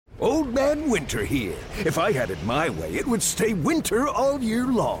Old Man Winter here. If I had it my way, it would stay winter all year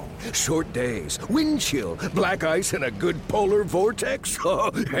long. Short days, wind chill, black ice, and a good polar vortex.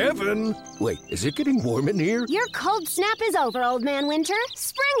 Oh, heaven. Wait, is it getting warm in here? Your cold snap is over, Old Man Winter.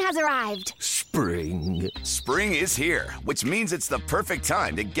 Spring has arrived. Spring. Spring is here, which means it's the perfect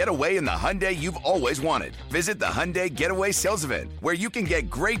time to get away in the Hyundai you've always wanted. Visit the Hyundai Getaway Sales Event, where you can get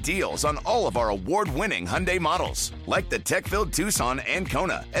great deals on all of our award-winning Hyundai models, like the tech-filled Tucson and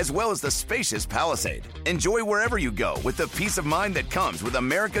Kona, as well as the spacious Palisade. Enjoy wherever you go with the peace of mind that comes with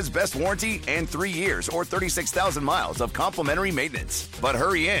America's best warranty and 3 years or 36,000 miles of complimentary maintenance. But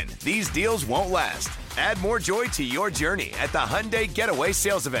hurry in, these deals won't last. Add more joy to your journey at the Hyundai Getaway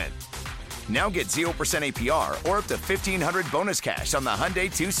Sales Event. Now get 0% APR or up to $1,500 bonus cash on the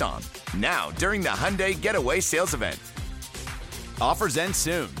Hyundai Tucson. Now, during the Hyundai Getaway Sales Event. Offers end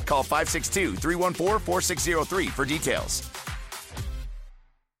soon. Call 562-314-4603 for details.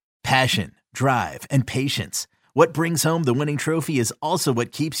 Passion, drive, and patience. What brings home the winning trophy is also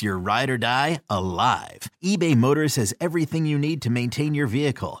what keeps your ride or die alive. eBay Motors has everything you need to maintain your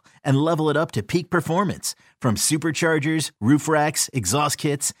vehicle and level it up to peak performance. From superchargers, roof racks, exhaust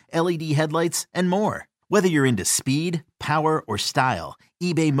kits, LED headlights, and more. Whether you're into speed, power, or style,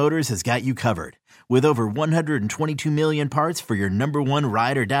 eBay Motors has got you covered. With over 122 million parts for your number one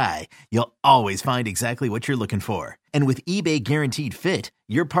ride or die, you'll always find exactly what you're looking for. And with eBay Guaranteed Fit,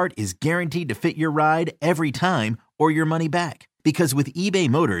 your part is guaranteed to fit your ride every time or your money back. Because with eBay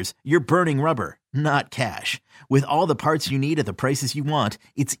Motors, you're burning rubber, not cash. With all the parts you need at the prices you want,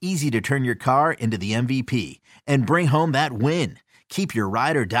 it's easy to turn your car into the MVP and bring home that win. Keep your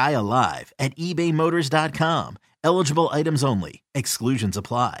ride or die alive at ebaymotors.com. Eligible items only. Exclusions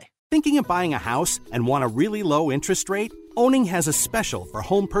apply. Thinking of buying a house and want a really low interest rate? Owning has a special for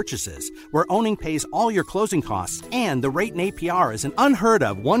home purchases, where Owning pays all your closing costs, and the rate in APR is an unheard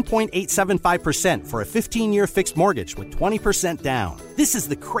of 1.875% for a 15-year fixed mortgage with 20% down. This is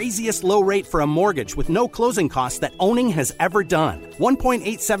the craziest low rate for a mortgage with no closing costs that Owning has ever done.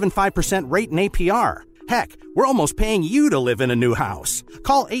 1.875% rate in APR. Heck, we're almost paying you to live in a new house.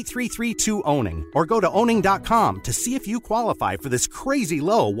 Call 833-2-OWNING or go to owning.com to see if you qualify for this crazy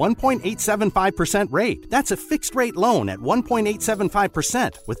low 1.875% rate. That's a fixed rate loan at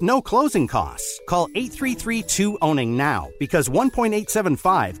 1.875% with no closing costs. Call 833-2-OWNING now, because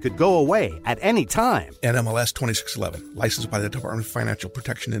 1.875 could go away at any time. NMLS 2611, licensed by the Department of Financial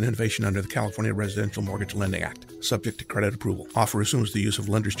Protection and Innovation under the California Residential Mortgage Lending Act. Subject to credit approval. Offer assumes the use of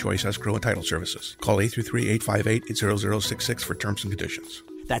Lender's Choice escrow and title services. Call 833-858-0066 for terms and conditions.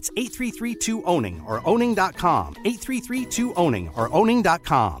 That's 833-2-OWNING or owning.com. 833-2-OWNING or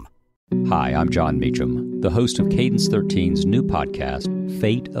owning.com. Hi, I'm John Meacham, the host of Cadence 13's new podcast,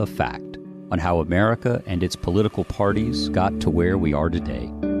 Fate of Fact, on how America and its political parties got to where we are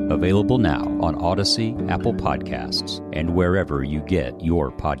today. Available now on Odyssey, Apple Podcasts, and wherever you get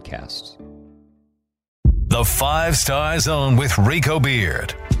your podcasts. The 5 Star Zone with Rico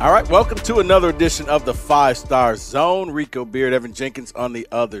Beard. All right, welcome to another edition of the 5 Star Zone. Rico Beard, Evan Jenkins on the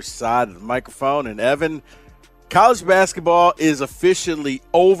other side of the microphone. And Evan, college basketball is officially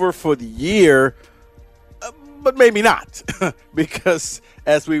over for the year, but maybe not. Because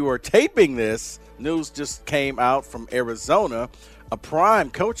as we were taping this, news just came out from Arizona, a prime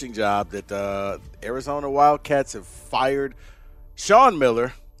coaching job that Arizona Wildcats have fired Sean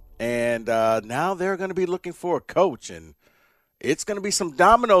Miller. And now they're going to be looking for a coach, and it's going to be some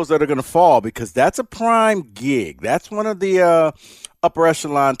dominoes that are going to fall, because that's a prime gig. That's one of the upper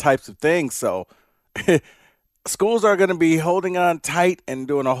echelon types of things. So schools are going to be holding on tight and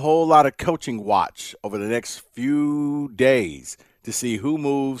doing a whole lot of coaching watch over the next few days to see who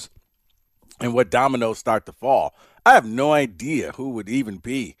moves and what dominoes start to fall. I have no idea who would even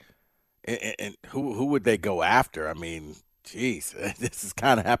be and who would they go after. I mean, jeez, this has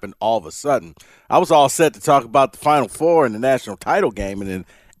kind of happened all of a sudden. I was all set to talk about the Final Four and the national title game, and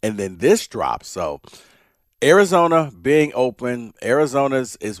then this drops. So Arizona being open,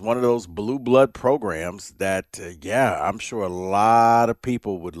 Arizona's is one of those blue blood programs that, I'm sure a lot of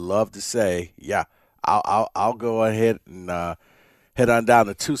people would love to say, I'll go ahead and head on down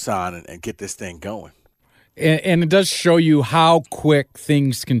to Tucson and get this thing going. And it does show you how quick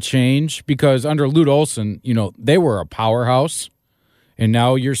things can change, because under Lute Olson, they were a powerhouse, and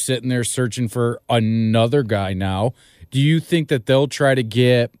now you're sitting there searching for another guy now. Do you think that they'll try to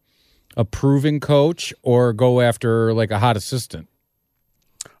get a proven coach or go after like a hot assistant?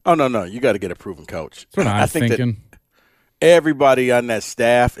 Oh, no. You got to get a proven coach. That's what I'm thinking. Everybody on that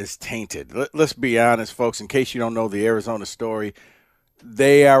staff is tainted. Let's be honest, folks, in case you don't know the Arizona story.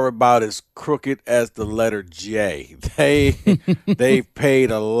 they are about as crooked as the letter J. They've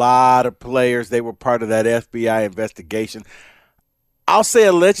paid a lot of players. They were part of that FBI investigation. I'll say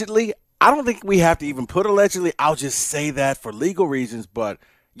allegedly. I don't think we have to even put allegedly. I'll just say that for legal reasons. But,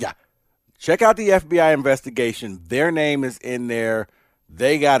 yeah, check out the FBI investigation. Their name is in there.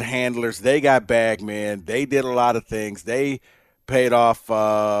 They got handlers. They got bagmen. They did a lot of things. They paid off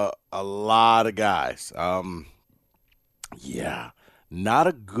a lot of guys. Yeah, not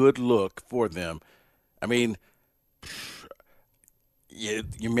a good look for them. I mean,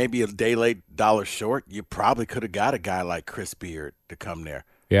 you may be a day late, dollar short. You probably could have got a guy like Chris Beard to come there.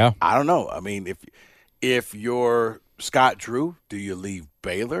 Yeah. I don't know. I mean, if you're Scott Drew, do you leave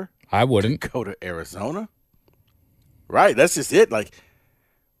Baylor? I wouldn't. Go to Arizona? Right. That's just it. Like,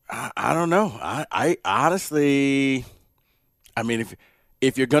 I don't know. I honestly, I mean,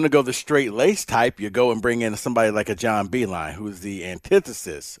 if you're going to go the straight lace type, you go and bring in somebody like a John Beilein, who's the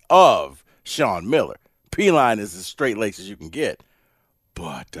antithesis of Sean Miller. Beilein is as straight lace as you can get.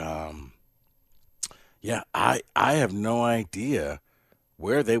 But, yeah, I have no idea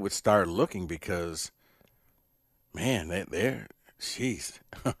where they would start looking because, man, they're jeez.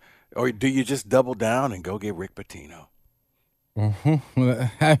 Or do you just double down and go get Rick Pitino?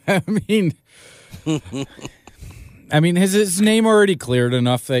 I mean, has his name already cleared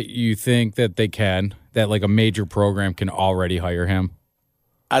enough that you think that that like a major program can already hire him?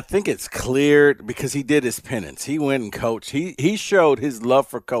 I think it's cleared because he did his penance. He went and coached. He showed his love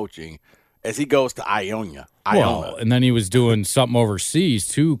for coaching as he goes to Iona. Well, and then he was doing something overseas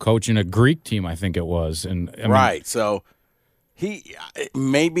too, coaching a Greek team, I think it was. And right, so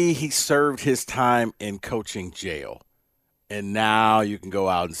maybe he served his time in coaching jail, and now you can go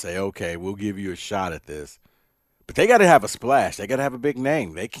out and say, okay, we'll give you a shot at this. But they got to have a splash. They got to have a big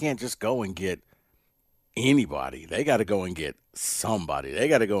name. They can't just go and get anybody. They got to go and get somebody. They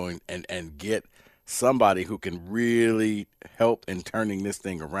got to go and get somebody who can really help in turning this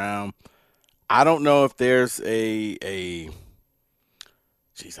thing around. I don't know if there's I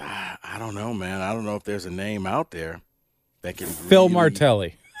don't know, man. I don't know if there's a name out there that can Phil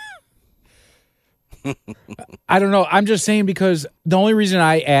Martelli. I don't know. I'm just saying because the only reason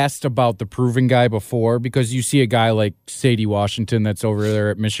I asked about the proven guy before, because you see a guy like Sadie Washington that's over there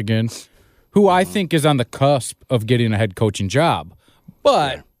at Michigan, who I think is on the cusp of getting a head coaching job.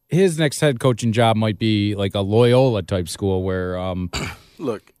 But his next head coaching job might be like a Loyola type school where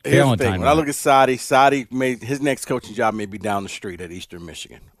look, here's the thing. When I look at Sadie his next coaching job may be down the street at Eastern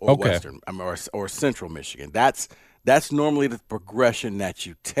Michigan or Western or Central Michigan. That's normally the progression that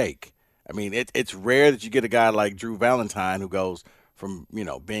you take. I mean, it's rare that you get a guy like Drew Valentine who goes from,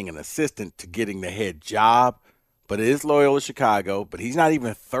 being an assistant to getting the head job. But it is Loyola Chicago. But he's not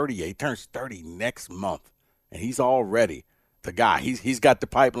even 30 yet. He turns 30 next month. And he's already the guy. He's got the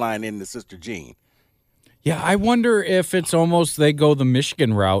pipeline in the Sister Jean. Yeah, I wonder if it's almost they go the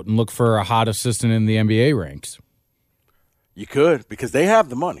Michigan route and look for a hot assistant in the NBA ranks. You could, because they have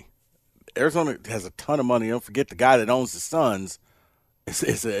the money. Arizona has a ton of money. Don't forget the guy that owns the Suns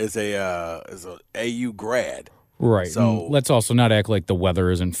is a AU grad. Right. So let's also not act like the weather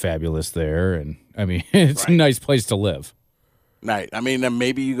isn't fabulous there. And, I mean, it's a nice place to live. Right. I mean, then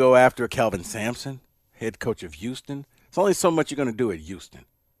maybe you go after Kelvin Sampson, head coach of Houston. It's only so much you're going to do at Houston.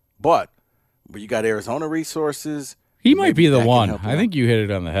 But you got Arizona resources. He might be the one. I think you hit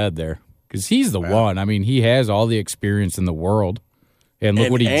it on the head there because he's the one. I mean, he has all the experience in the world. And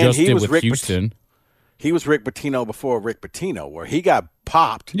look what he just did with Houston. He was Rick Pitino before Rick Pitino, where he got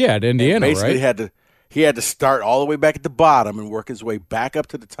popped. Yeah, at Indiana, basically right? He had to start all the way back at the bottom and work his way back up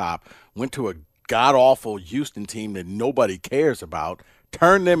to the top. Went to a god-awful Houston team that nobody cares about.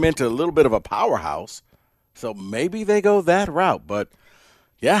 Turned them into a little bit of a powerhouse. So maybe they go that route. But,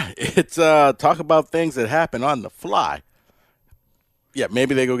 yeah, it's talk about things that happen on the fly. Yeah,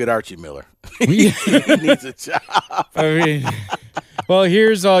 maybe they go get Archie Miller. He needs a job. I mean, well,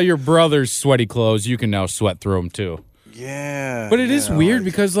 here's all your brother's sweaty clothes. You can now sweat through them, too. Yeah. But it is weird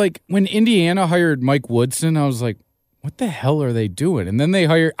because, like, when Indiana hired Mike Woodson, I was like, what the hell are they doing? And then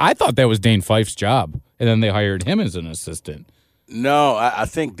I thought that was Dane Fife's job. And then they hired him as an assistant. No, I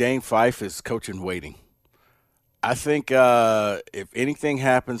think Dane Fife is coaching waiting. I think if anything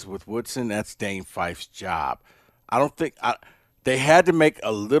happens with Woodson, that's Dane Fife's job. I don't think they had to make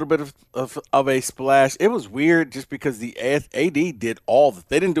a little bit of a splash. It was weird just because the AD did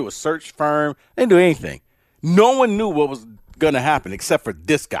they didn't do a search firm. They didn't do anything. No one knew what was going to happen except for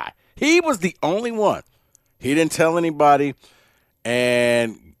this guy. He was the only one. He didn't tell anybody.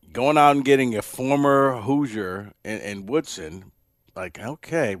 And going out and getting a former Hoosier and Woodson, like,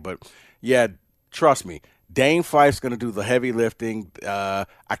 okay. But, yeah, trust me, Dane Fife's going to do the heavy lifting. I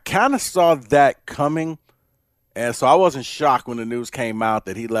kind of saw that coming, and so I wasn't shocked when the news came out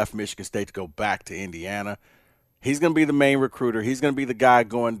that he left Michigan State to go back to Indiana. He's going to be the main recruiter. He's going to be the guy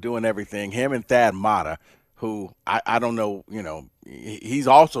doing everything. Him and Thad Matta, who I don't know, he's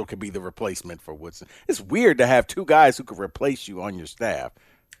also could be the replacement for Woodson. It's weird to have two guys who could replace you on your staff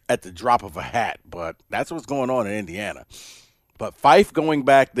at the drop of a hat, but that's what's going on in Indiana. But Fife going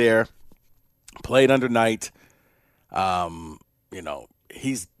back there, played under Knight.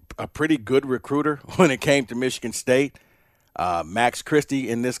 He's a pretty good recruiter when it came to Michigan State. Max Christie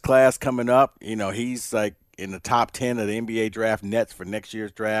in this class coming up, he's like in the top 10 of the NBA draft nets for next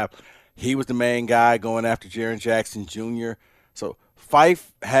year's draft. He was the main guy going after Jaren Jackson Jr. So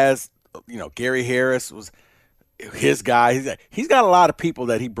Fife has, Gary Harris was his guy. He's got a lot of people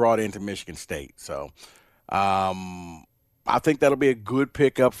that he brought into Michigan State. So I think that'll be a good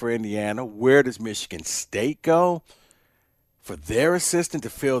pickup for Indiana. Where does Michigan State go for their assistant to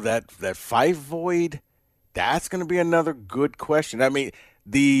fill that Fife void? That's going to be another good question. I mean,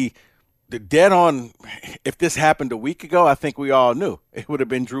 the dead on, if this happened a week ago, I think we all knew it would have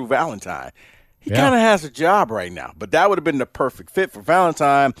been Drew Valentine. He kind of has a job right now, but that would have been the perfect fit for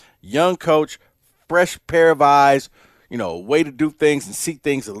Valentine. Young coach, fresh pair of eyes, way to do things and see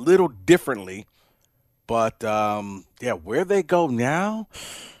things a little differently. But, where they go now,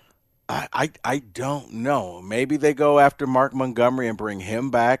 I don't know. Maybe they go after Mark Montgomery and bring him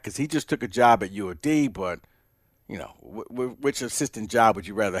back because he just took a job at UAD, but which assistant job would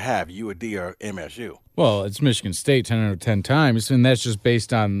you rather have, UAD or MSU? Well, it's Michigan State 10 out of 10 times, and that's just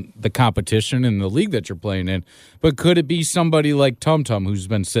based on the competition and the league that you're playing in. But could it be somebody like Tum Tum who's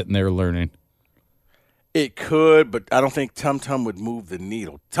been sitting there learning? It could, but I don't think Tum Tum would move the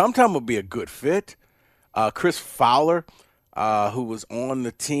needle. Tum Tum would be a good fit. Chris Fowler, who was on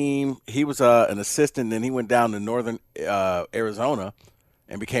the team, he was an assistant, then he went down to Northern Arizona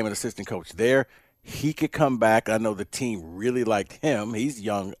and became an assistant coach there. He could come back. I know the team really liked him. He's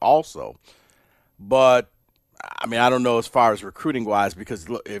young also. But, I mean, I don't know as far as recruiting-wise because,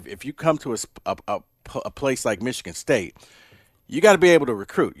 look, if you come to a place like Michigan State, you got to be able to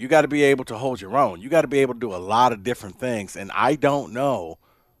recruit. You got to be able to hold your own. You got to be able to do a lot of different things. And I don't know,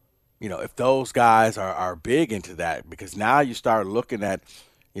 if those guys are big into that because now you start looking at,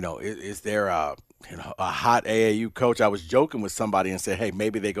 is there a hot AAU coach? I was joking with somebody and said, hey,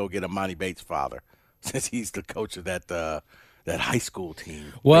 maybe they go get Imani Bates' father since he's the coach of that high school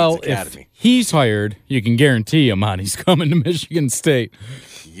team. Well, if he's hired, you can guarantee Imani's coming to Michigan State.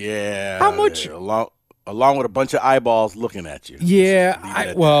 Yeah. How much? Along with a bunch of eyeballs looking at you.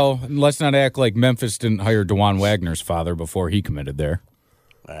 Yeah. Let's not act like Memphis didn't hire DeJuan Wagner's father before he committed there.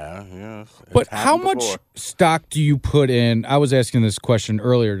 Yeah. But how much stock do you put in? I was asking this question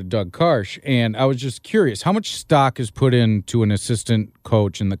earlier to Doug Karsh, and I was just curious. How much stock is put into an assistant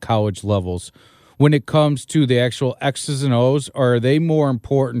coach in the college levels when it comes to the actual X's and O's, or are they more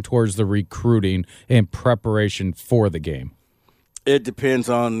important towards the recruiting and preparation for the game? It depends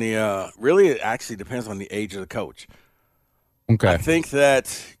on it actually depends on the age of the coach. Okay. I think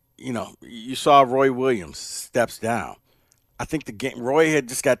that, you saw Roy Williams steps down. I think Roy had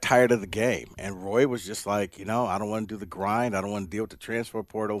just got tired of the game, and Roy was just like, I don't want to do the grind. I don't want to deal with the transfer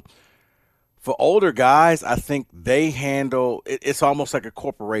portal. For older guys, I think they handle it's almost like a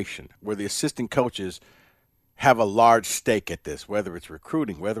corporation where the assistant coaches have a large stake at this, whether it's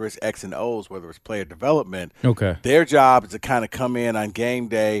recruiting, whether it's X and O's, whether it's player development. Okay. Their job is to kind of come in on game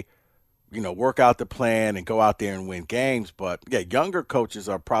day, work out the plan and go out there and win games. But, younger coaches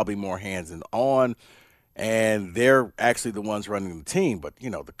are probably more hands-on. And they're actually the ones running the team. But,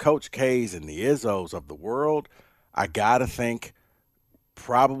 the Coach K's and the Izzos of the world, I got to think,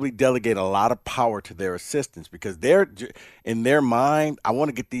 probably delegate a lot of power to their assistants because they're in their mind, I want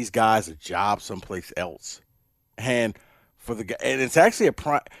to get these guys a job someplace else. And it's actually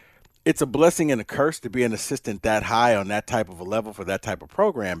it's a blessing and a curse to be an assistant that high on that type of a level for that type of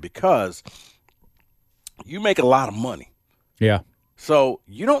program because you make a lot of money. Yeah. So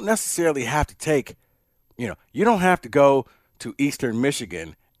you don't necessarily have to take – you don't have to go to Eastern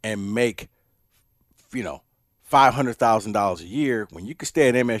Michigan and make, $500,000 a year when you can stay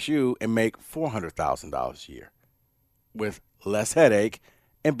at MSU and make $400,000 a year with less headache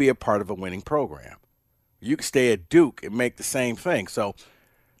and be a part of a winning program. You can stay at Duke and make the same thing. So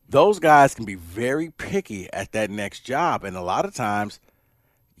those guys can be very picky at that next job. And a lot of times,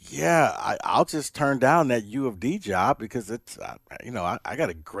 I'll just turn down that U of D job because it's, I got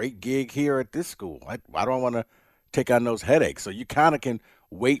a great gig here at this school. I don't want to take on those headaches. So you kind of can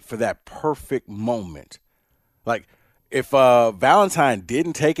wait for that perfect moment. Like if Valentine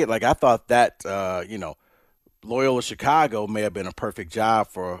didn't take it, like I thought that, Loyola Chicago may have been a perfect job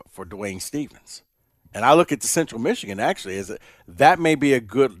for Dwayne Stevens. And I look at the Central Michigan, actually, as that may be a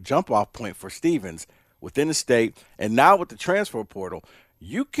good jump-off point for Stevens within the state. And now with the transfer portal,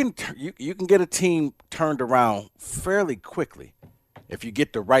 you can get a team turned around fairly quickly if you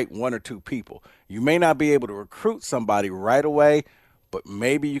get the right one or two people. You may not be able to recruit somebody right away, but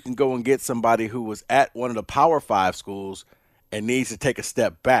maybe you can go and get somebody who was at one of the Power 5 schools and needs to take a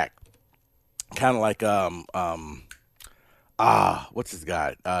step back. Kind of like what's his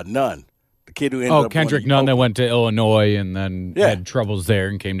guy? Nunn. The kid who ended up Kendrick Nunn that went to Illinois and then had troubles there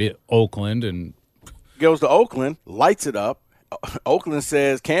and came to Oakland and goes to Oakland, lights it up. Oakland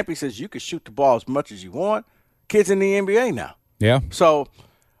says, Campy says you can shoot the ball as much as you want. Kid's in the NBA now. Yeah. So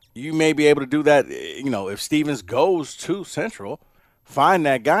you may be able to do that. If Stevens goes to Central, find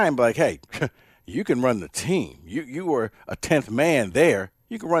that guy and be like, hey, you can run the team. You were a 10th man there.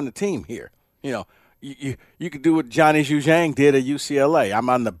 You can run the team here. You could do what Johnny Zhuzhang did at UCLA. I'm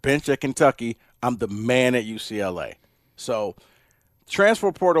on the bench at Kentucky. I'm the man at UCLA. So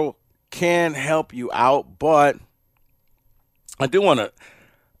transfer portal can help you out, but I do want to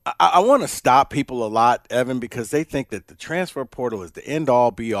I want to stop people a lot, Evan, because they think that the transfer portal is the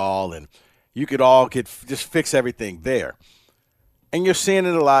end-all, be-all, and you could all just fix everything there. And you're seeing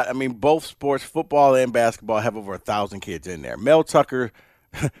it a lot. I mean, both sports, football and basketball, have over 1,000 kids in there. Mel Tucker's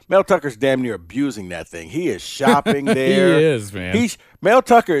damn near abusing that thing. He is shopping there. He is, man. Mel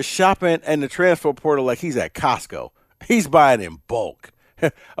Tucker is shopping in the transfer portal like he's at Costco. He's buying in bulk.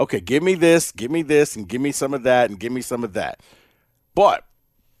 Okay, give me this, and give me some of that, and give me some of that. But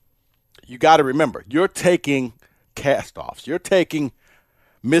you got to remember, you're taking cast-offs. You're taking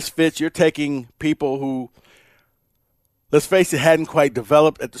misfits. You're taking people who, let's face it, hadn't quite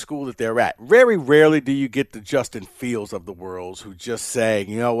developed at the school that they're at. Very rarely do you get the Justin Fields of the world who just say,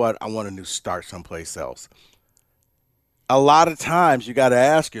 you know what, I want a new start someplace else. A lot of times you got to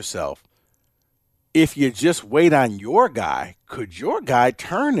ask yourself, if you just wait on your guy, could your guy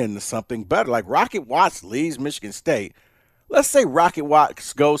turn into something better? Like Rocket Watts leaves Michigan State. Let's say Rocket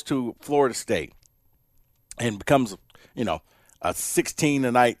Watts goes to Florida State and becomes, a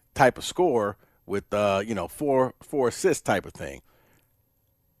 16-a-night type of scorer with, four assists type of thing.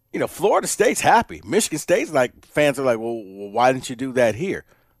 Florida State's happy. Michigan State's fans are like, well, why didn't you do that here?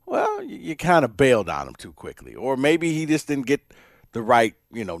 Well, you kind of bailed on him too quickly. Or maybe he just didn't get the right,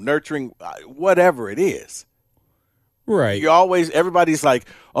 nurturing, whatever it is. Right. Everybody's like,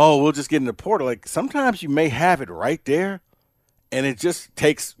 oh, we'll just get in the portal. Like, sometimes you may have it right there, and it just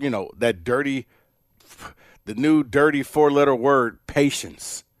takes, the new dirty 4-letter word,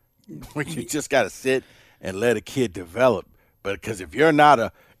 patience. You just got to sit and let a kid develop. But because if you're not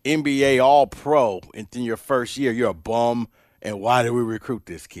a NBA All-Pro in your first year, you're a bum, and why did we recruit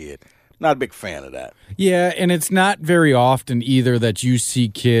this kid? Not a big fan of that. Yeah, and it's not very often either that you see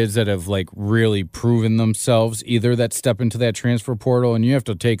kids that have really proven themselves either that step into that transfer portal, and you have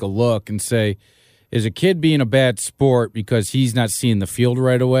to take a look and say, is a kid being a bad sport because he's not seeing the field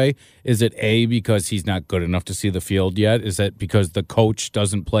right away? Is it A, because he's not good enough to see the field yet? Is that because the coach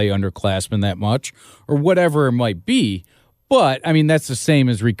doesn't play underclassmen that much? Or whatever it might be. But, I mean, that's the same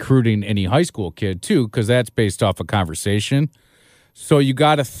as recruiting any high school kid, too, because that's based off a conversation. So you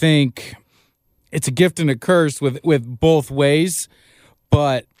got to think it's a gift and a curse with both ways.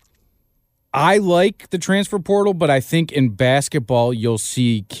 But I like the transfer portal, but I think in basketball you'll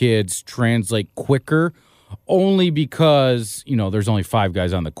see kids translate quicker only because, there's only 5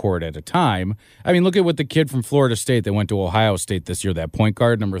 guys on the court at a time. I mean, look at what the kid from Florida State that went to Ohio State this year, that point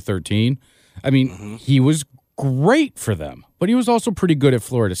guard, number 13. I mean, he was great for them, but he was also pretty good at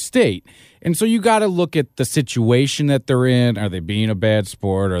Florida State. And so you got to look at the situation that they're in. Are they being a bad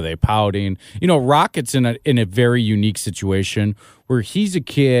sport? Are they pouting? Rocket's in a very unique situation where he's a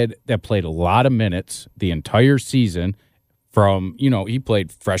kid that played a lot of minutes the entire season from, he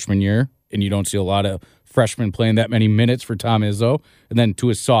played freshman year, and you don't see a lot of freshmen playing that many minutes for Tom Izzo, and then to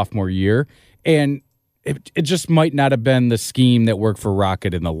his sophomore year. And it just might not have been the scheme that worked for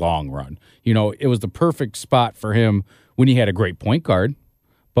Rocket in the long run. It was the perfect spot for him when he had a great point guard.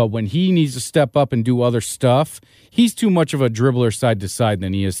 But when he needs to step up and do other stuff, he's too much of a dribbler side to side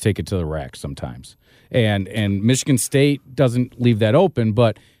than he is take it to the rack sometimes. And Michigan State doesn't leave that open.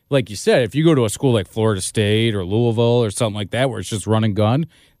 But like you said, if you go to a school like Florida State or Louisville or something like that where it's just run and gun,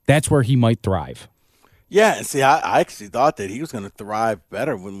 that's where he might thrive. Yeah, and see, I actually thought that he was going to thrive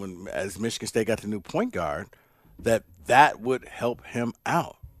better when as Michigan State got the new point guard, that would help him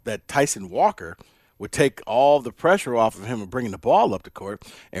out. That Tyson Walker would take all the pressure off of him and bringing the ball up the court,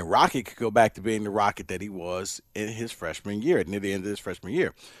 and Rocket could go back to being the Rocket that he was in his freshman year, near the end of his freshman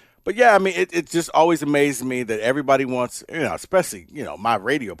year. But, yeah, I mean, it just always amazes me that everybody wants, especially, my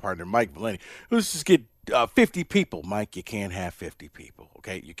radio partner, Mike Valeni, let's just get 50 people. Mike, you can't have 50 people,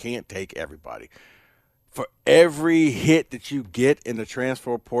 okay? You can't take everybody. For every hit that you get in the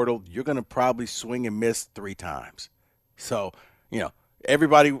transfer portal, you're going to probably swing and miss 3 times. So,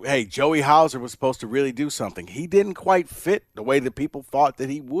 everybody, hey, Joey Hauser was supposed to really do something. He didn't quite fit the way that people thought that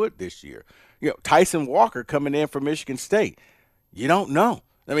he would this year. Tyson Walker coming in from Michigan State. You don't know.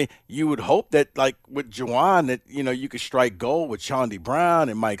 I mean, you would hope that, like with Juwan, that, you could strike gold with Shawnee Brown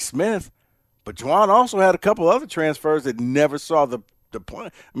and Mike Smith. But Juwan also had a couple other transfers that never saw the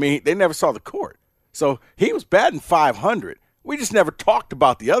point. I mean, they never saw the court. So he was batting .500. We just never talked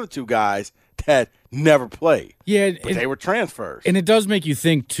about the other 2 guys that never played. Yeah, but they were transfers. And it does make you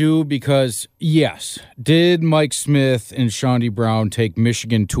think, too, because, yes, did Mike Smith and Shawnee Brown take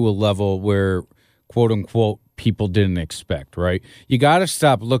Michigan to a level where, quote-unquote, people didn't expect, right? You got to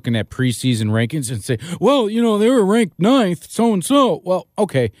stop looking at preseason rankings and say, well, they were ranked 9th, so-and-so. Well,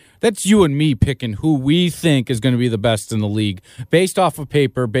 okay, that's you and me picking who we think is going to be the best in the league based off of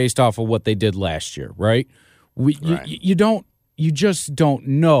paper, based off of what they did last year, right? Right. You just don't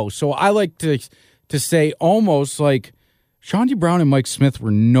know. So I like to say almost like Shawnee Brown and Mike Smith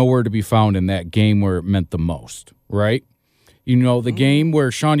were nowhere to be found in that game where it meant the most, right? The game where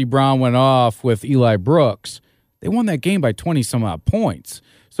Shawnee Brown went off with Eli Brooks, they won that game by 20-some-odd points.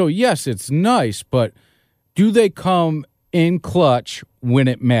 So, yes, it's nice, but do they come in clutch when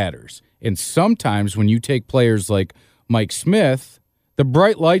it matters? And sometimes when you take players like Mike Smith, the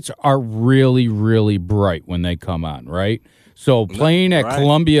bright lights are really, really bright when they come on, right? So playing at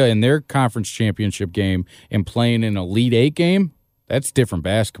Columbia in their conference championship game and playing in an Elite Eight game, that's different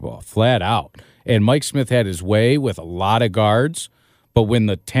basketball, flat out. And Mike Smith had his way with a lot of guards, but when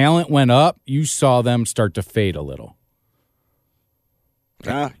the talent went up, you saw them start to fade a little.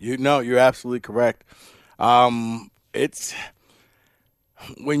 Yeah, you're absolutely correct. It's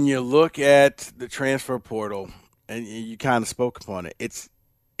when you look at the transfer portal, and you kind of spoke upon it, it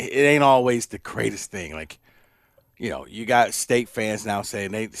ain't always the greatest thing. Like, you got State fans now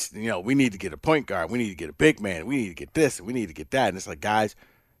saying we need to get a point guard, we need to get a big man, we need to get this, and we need to get that. And it's like, guys,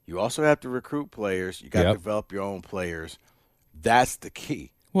 you also have to recruit players. You got to develop your own players. That's the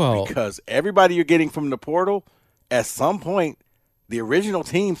key. Well, because everybody you're getting from the portal, at some point, the original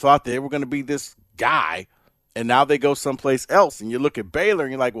team thought they were going to be this guy, and now they go someplace else. And you look at Baylor,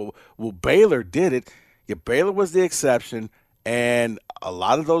 and you're like, well, Baylor did it. Yeah, Baylor was the exception, and a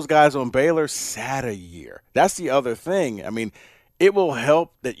lot of those guys on Baylor sat a year. That's the other thing. I mean, it will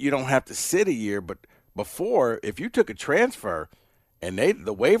help that you don't have to sit a year, but before, if you took a transfer and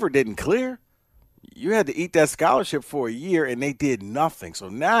the waiver didn't clear, you had to eat that scholarship for a year, and they did nothing. So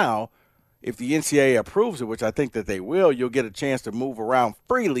now, if the NCAA approves it, which I think that they will, you'll get a chance to move around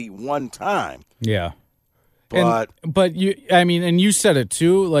freely one time. Yeah. But you said it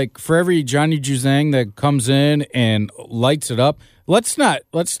too. Like, for every Johnny Juzang that comes in and lights it up, let's not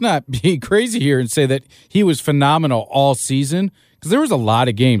be crazy here and say that he was phenomenal all season, because there was a lot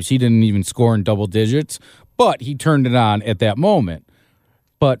of games he didn't even score in double digits, but he turned it on at that moment.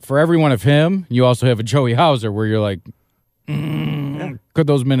 But for every one of him, you also have a Joey Hauser where you're like, could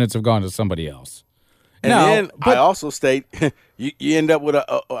those minutes have gone to somebody else? And then I also state you end up with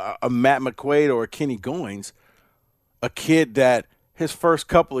a Matt McQuaid or a Kenny Goins, a kid that his first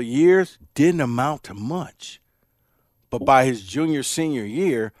couple of years didn't amount to much. But by his junior, senior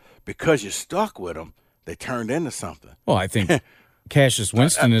year, because you stuck with him, they turned into something. Well, I think Cassius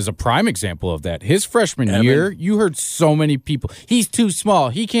Winston is a prime example of that. His freshman year, you heard so many people, he's too small.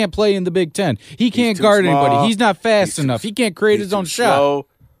 He can't play in the Big Ten. He can't guard anybody. He's not fast enough. He can't create his own shot. Slow.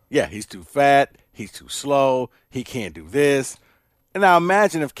 Yeah, he's too fat. He's too slow. He can't do this. And now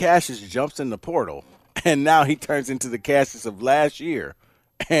imagine if Cassius jumps in the portal, and now he turns into the Cassius of last year.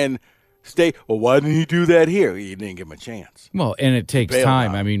 And why didn't he do that here? You didn't give him a chance. Well, and it takes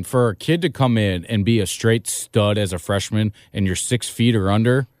time. I mean, for a kid to come in and be a straight stud as a freshman and you're 6 feet or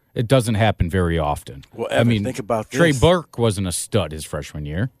under, it doesn't happen very often. Well, Evan, think about this. Trey Burke wasn't a stud his freshman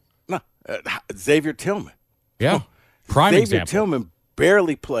year. No, Xavier Tillman. Yeah, prime Xavier example. Tillman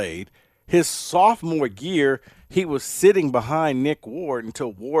barely played. His sophomore year, he was sitting behind Nick Ward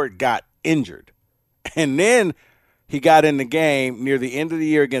until Ward got injured. And then he got in the game near the end of the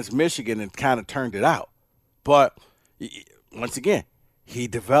year against Michigan and kind of turned it out. But once again, he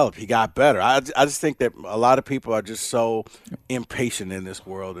developed. He got better. I just think that a lot of people are just so impatient in this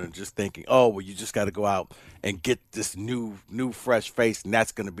world and just thinking, oh, well, you just got to go out and get this new fresh face, and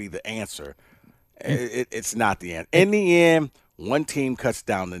that's going to be the answer. It's not the answer. In the end, one team cuts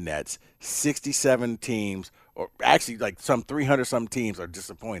down the nets. 67 teams, or actually like some 300-some teams are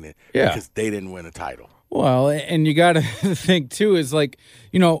disappointed because they didn't win a title. Well, and you got to think, too, is like,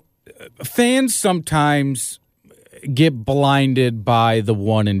 fans sometimes get blinded by the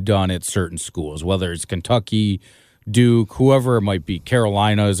one and done at certain schools, whether it's Kentucky, Duke, whoever it might be.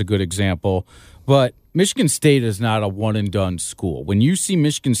 Carolina is a good example. But Michigan State is not a one and done school. When you see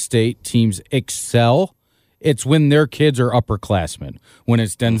Michigan State teams excel, it's when their kids are upperclassmen, when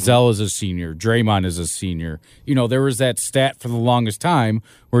it's Denzel is a senior, Draymond is a senior. There was that stat for the longest time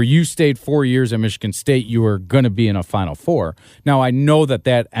where you stayed 4 years at Michigan State, you were going to be in a Final Four. Now, I know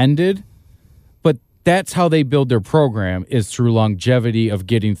that ended, but that's how they build their program, is through longevity of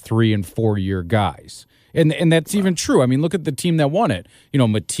getting 3 and 4 year guys. And that's even true. I mean, look at the team that won it.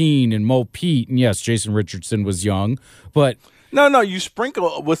 Mateen and Mo Pete, and yes, Jason Richardson was young, but – No, you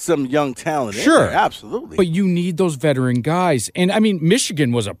sprinkle with some young talent in there, absolutely. But you need those veteran guys. And, I mean,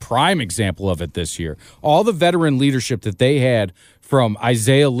 Michigan was a prime example of it this year. All the veteran leadership that they had, from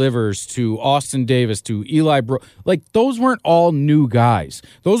Isaiah Livers to Austin Davis to Eli those weren't all new guys.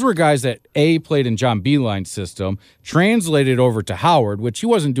 Those were guys that, A, played in John Beilein's system, translated over to Howard, which he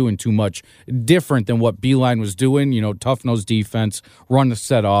wasn't doing too much different than what Beilein was doing, tough-nosed defense, run the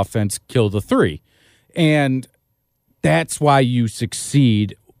set offense, kill the three. And that's why you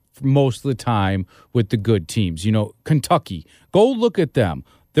succeed most of the time with the good teams. Kentucky, go look at them.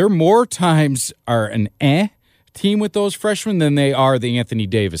 They're more times are an team with those freshmen than they are the Anthony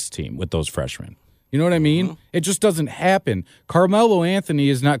Davis team with those freshmen. You know what I mean? It just doesn't happen. Carmelo Anthony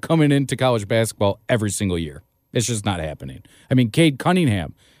is not coming into college basketball every single year. It's just not happening. I mean, Cade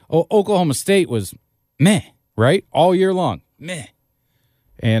Cunningham, Oklahoma State was meh, right? All year long, meh.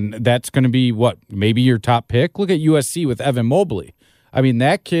 And that's going to be, maybe your top pick? Look at USC with Evan Mobley. I mean,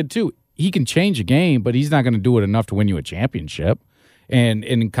 that kid, too, he can change a game, but he's not going to do it enough to win you a championship. And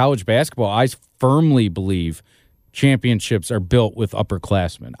in college basketball, I firmly believe championships are built with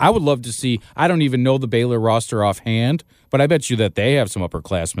upperclassmen. I would love to see, I don't even know the Baylor roster offhand, but I bet you that they have some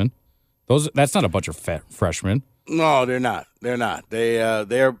upperclassmen. That's not a bunch of freshmen. No, they're not. They're not.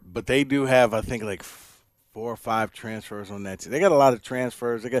 But they do have, I think, like 4 or 5 transfers on that team. They got a lot of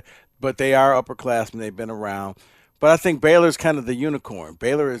transfers. But they are upperclassmen. They've been around. But I think Baylor's kind of the unicorn.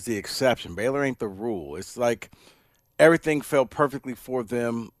 Baylor is the exception. Baylor ain't the rule. It's like everything fell perfectly for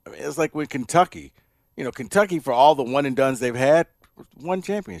them. I mean, it's like with Kentucky. Kentucky, for all the one-and-dones they've had, won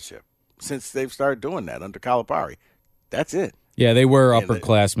championship since they've started doing that under Calipari. That's it. Yeah, they were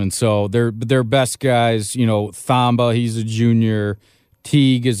upperclassmen. So their best guys, Thamba, he's a junior.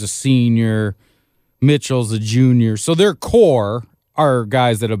 Teague is a senior. Mitchell's a junior. So their core are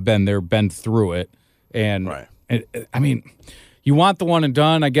guys that have been there, been through it. And, I mean, you want the one and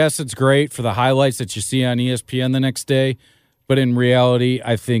done. I guess it's great for the highlights that you see on ESPN the next day. But in reality,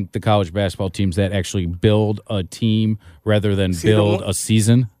 I think the college basketball teams that actually build a team rather than build a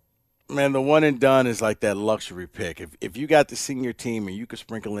season. Man, the one and done is like that luxury pick. If you got the senior team and you could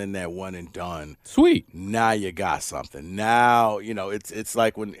sprinkle in that one and done, sweet. Now you got something. Now, it's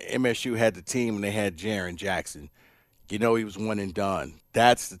like when MSU had the team and they had Jaren Jackson. He was one and done.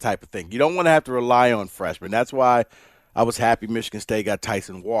 That's the type of thing. You don't want to have to rely on freshmen. That's why I was happy Michigan State got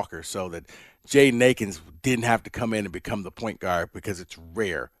Tyson Walker, so that Jaden Akins didn't have to come in and become the point guard, because it's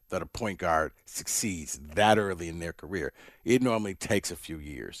rare that a point guard succeeds that early in their career. It normally takes a few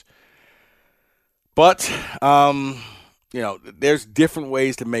years. But, there's different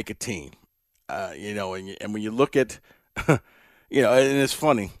ways to make a team, and when you look at, and it's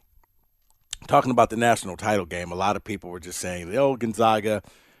funny, talking about the national title game, a lot of people were just saying, Gonzaga,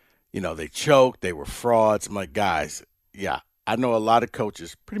 they choked, they were frauds. I'm like, guys, yeah, I know a lot of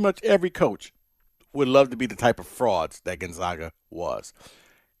coaches, pretty much every coach would love to be the type of frauds that Gonzaga was.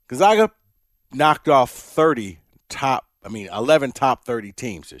 Gonzaga knocked off 11 top 30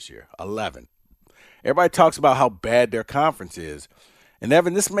 teams this year, 11. Everybody talks about how bad their conference is. And,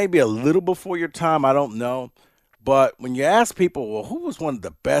 Evan, this may be a little before your time. I don't know. But when you ask people, well, who was one of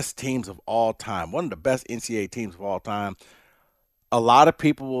the best teams of all time, one of the best NCAA teams of all time, a lot of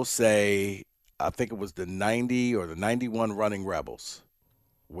people will say, I think it was the 90 or the 91 Running Rebels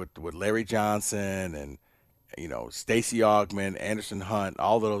with Larry Johnson and, Stacey Augmon, Anderson Hunt,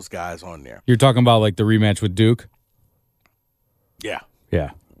 all of those guys on there. You're talking about like the rematch with Duke? Yeah.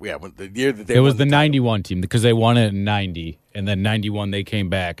 Yeah. Yeah, the year that they it was the 91 team, because they won it in 90, and then 91 they came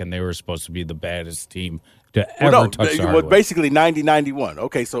back, and they were supposed to be the baddest team to ever touch the hardwood. Basically 90-91.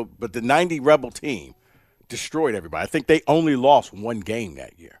 Okay, but the 90 Rebel team destroyed everybody. I think they only lost one game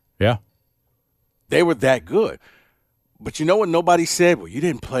that year. Yeah. They were that good. But you know what nobody said? Well, you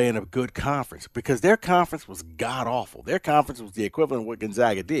didn't play in a good conference because their conference was god-awful. Their conference was the equivalent of what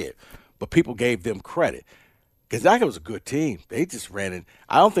Gonzaga did, but people gave them credit. Gonzaga was a good team. They just ran in.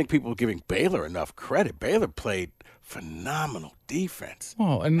 I don't think people were giving Baylor enough credit. Baylor played phenomenal defense.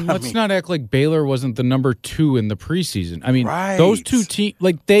 Well, and let's not act like Baylor wasn't the number 2 in the preseason. I mean, those two teams,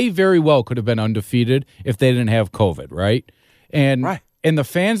 like, they very well could have been undefeated if they didn't have COVID, right? And the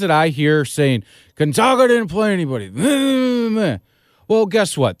fans that I hear saying, Gonzaga didn't play anybody. Well,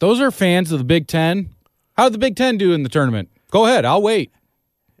 guess what? Those are fans of the Big Ten. How did the Big Ten do in the tournament? Go ahead. I'll wait.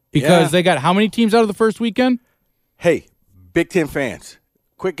 Because they got how many teams out of the first weekend? Hey, Big Ten fans,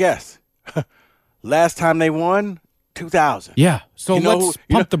 quick guess. Last time they won, 2000. Yeah, so let's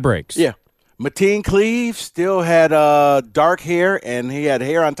pump the brakes. Yeah. Mateen Cleave still had dark hair, and he had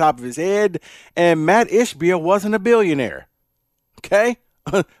hair on top of his head, and Matt Ishbia wasn't a billionaire. Okay?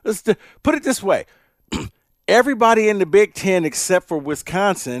 Let's put it this way. Everybody in the Big Ten except for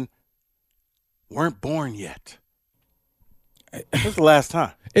Wisconsin weren't born yet. This was the last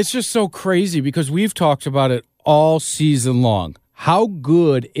time. It's just so crazy because we've talked about it all season long. How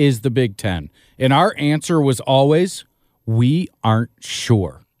good is the Big Ten? And our answer was always, we aren't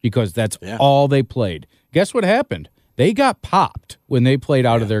sure because that's all they played. Guess what happened? They got popped when they played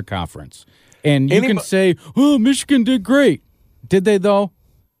out of their conference. And you can say, oh, Michigan did great. Did they, though?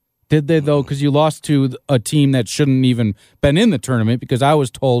 Did they, though? Because you lost to a team that shouldn't even been in the tournament because I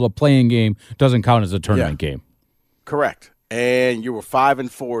was told a playing game doesn't count as a tournament game. Correct. And you were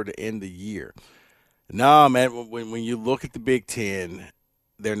 5-4 to end the year. No, man, when you look at the Big Ten,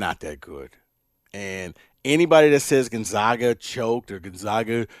 they're not that good. And anybody that says Gonzaga choked or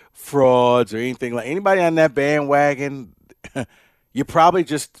Gonzaga frauds or anything like anybody on that bandwagon, you probably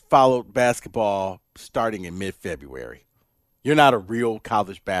just followed basketball starting in mid-February. You're not a real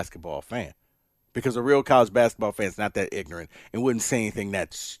college basketball fan because a real college basketball fan is not that ignorant and wouldn't say anything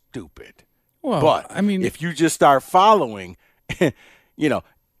that stupid. Well, but I mean, if you just start following, you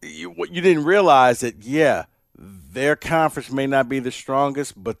didn't realize that, their conference may not be the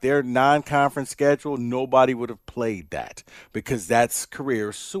strongest, but their non-conference schedule, nobody would have played that because that's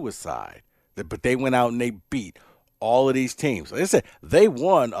career suicide. But they went out and they beat all of these teams. Like I said, they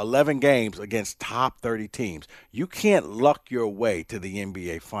won 11 games against top 30 teams. You can't luck your way to the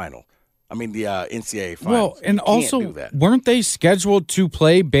NBA final. I mean, the NCAA finals. Well, and also, weren't they scheduled to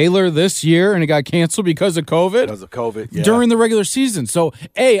play Baylor this year and it got canceled because of COVID? Because of COVID, yeah. During the regular season. So,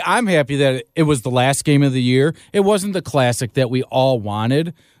 I'm happy that it was the last game of the year. It wasn't the classic that we all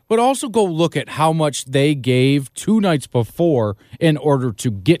wanted. But also go look at how much they gave 2 nights before in order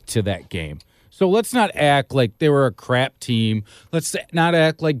to get to that game. So let's not act like they were a crap team. Let's not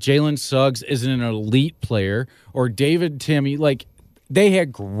act like Jalen Suggs isn't an elite player or David Timme. Like, they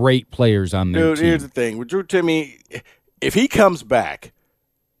had great players on their team. Dude, here's the thing. With Drew Timme, if he comes back,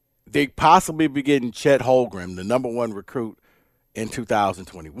 they possibly be getting Chet Holmgren, the number 1 recruit in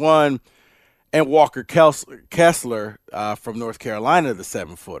 2021, and Walker Kessler from North Carolina, the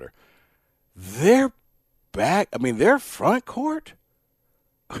 7-footer. Their front court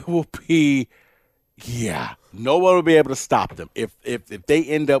will be, no one will be able to stop them. If they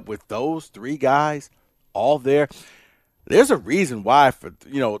end up with those 3 guys all there, there's a reason why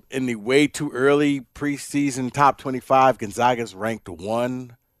in the way too early preseason top 25, Gonzaga's ranked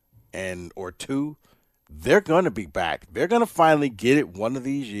 1 or 2. They're going to be back. They're going to finally get it one of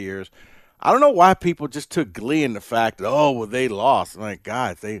these years. I don't know why people just took glee in the fact that, they lost. I'm like,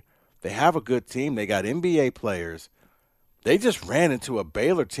 guys, they have a good team. They got NBA players. They just ran into a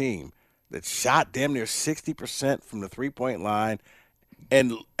Baylor team that shot damn near 60% from the three-point line.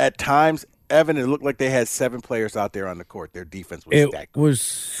 And at times, Evan, it looked like they had 7 players out there on the court. Their defense was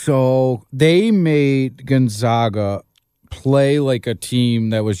stacked. They made Gonzaga play like a team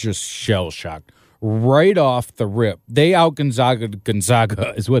that was just shell-shocked. Right off the rip. They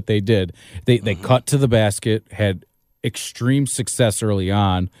out-Gonzaga is what they did. They cut to the basket, had extreme success early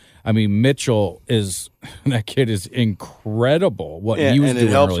on. I mean, that kid is incredible what he was doing early on. And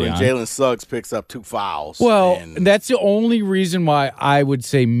it helps when Jalen Suggs picks up 2 fouls. Well, that's the only reason why I would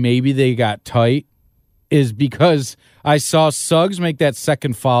say maybe they got tight is because I saw Suggs make that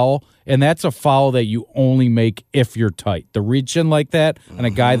second foul, and that's a foul that you only make if you're tight. The reach in like that and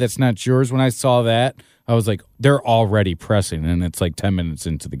a guy that's not yours, when I saw that, I was like, they're already pressing, and it's like 10 minutes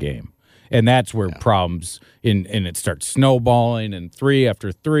into the game. And that's where problems and it starts snowballing and 3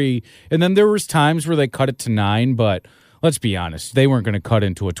 after 3. And then there was times where they cut it to 9, but let's be honest, they weren't going to cut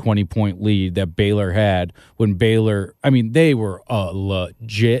into a 20-point lead that Baylor had when Baylor, they were a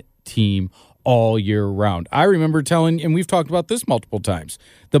legit team all year round. I remember telling, and we've talked about this multiple times,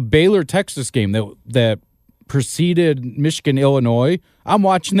 the Baylor-Texas game that preceded Michigan, Illinois, I'm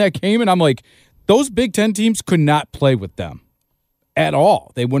watching that game, and I'm like, those Big Ten teams could not play with them at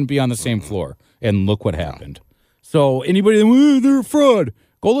all. They wouldn't be on the same floor. And look what happened. So anybody, they're a fraud.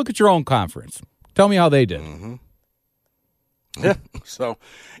 Go look at your own conference. Tell me how they did. Yeah. So,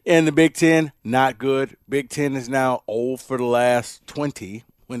 in the Big Ten, not good. Big Ten is now 0 for the last 20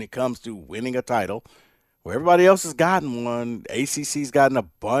 when it comes to winning a title. Where everybody else has gotten one. ACC's gotten a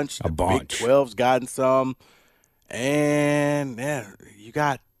bunch. The Big 12's gotten some. And, you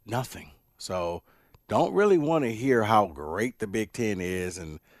got nothing. So, don't really want to hear how great the Big Ten is.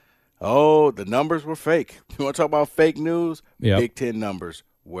 And, the numbers were fake. You want to talk about fake news? Yep. Big Ten numbers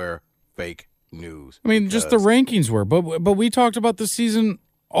were fake news. I mean, just the rankings were. But we talked about the season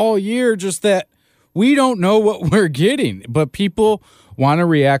all year, just that we don't know what we're getting. But people want to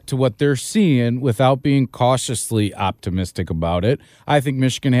react to what they're seeing without being cautiously optimistic about it. I think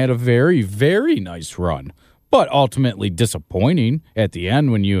Michigan had a very, very nice run, but ultimately disappointing at the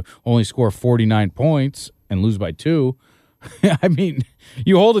end when you only score 49 points and lose by 2. I mean,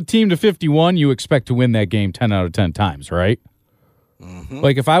 you hold a team to 51, you expect to win that game 10 out of 10 times, right?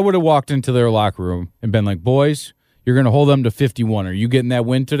 Like, if I would have walked into their locker room and been like, boys, you're going to hold them to 51. Are you getting that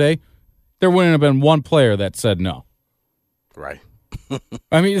win today? There wouldn't have been one player that said no. Right.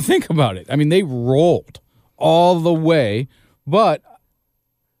 I mean, think about it. I mean, they rolled all the way, but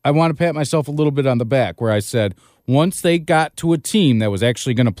I want to pat myself a little bit on the back where I said, once they got to a team that was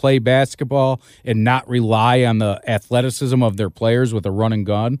actually going to play basketball and not rely on the athleticism of their players with a run and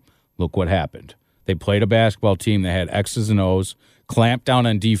gun, look what happened. They played a basketball team that had X's and O's, clamped down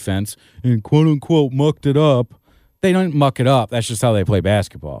on defense, and quote-unquote mucked it up. They don't muck it up. That's just how they play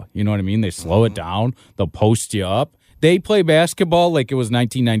basketball. You know what I mean? They slow it down. They'll post you up. They play basketball like it was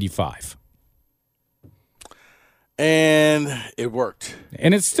 1995. And it worked.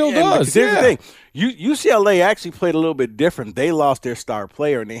 And it still does. Here's the thing. UCLA actually played a little bit different. They lost their star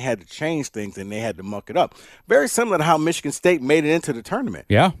player, and they had to change things, and they had to muck it up. Very similar to how Michigan State made it into the tournament.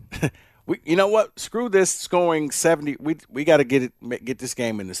 Yeah. You know what? Screw this scoring 70. We got to get this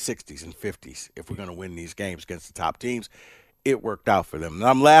game in the 60s and 50s if we're going to win these games against the top teams. It worked out for them. And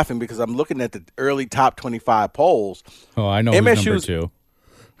I'm laughing because I'm looking at the early top 25 polls. Oh, I know who's number 2.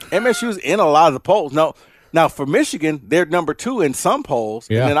 MSU's in a lot of the polls. Now, for Michigan, they're number 2 in some polls,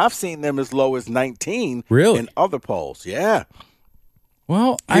 and then I've seen them as low as 19 in other polls. Yeah.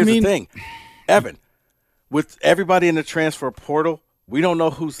 Well, Here's the thing, Evan, with everybody in the transfer portal, we don't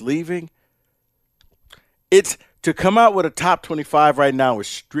know who's leaving. It's to come out with a top 25 right now is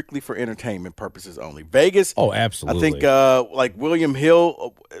strictly for entertainment purposes only. Vegas, oh, absolutely. I think like William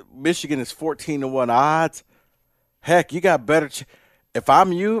Hill, Michigan is 14-1 odds. Heck, you got better. If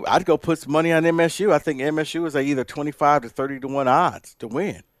I'm you, I'd go put some money on MSU. I think MSU is either 25 to 30-1 odds to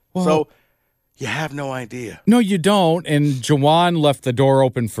win. Well, so you have no idea. No, you don't. And Jawan left the door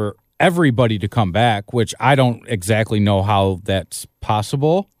open for everybody to come back, which I don't exactly know how that's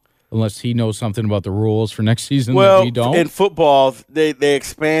possible unless he knows something about the rules for next season that we don't. In football, they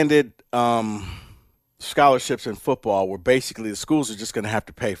expanded scholarships in football where basically the schools are just going to have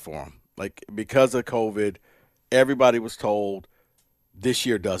to pay for them. Like, because of COVID, everybody was told, this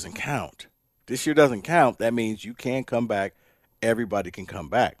year doesn't count. This year doesn't count. That means you can come back. Everybody can come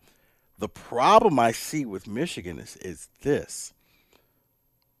back. The problem I see with Michigan is this.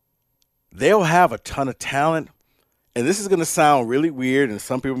 They'll have a ton of talent, and this is going to sound really weird, and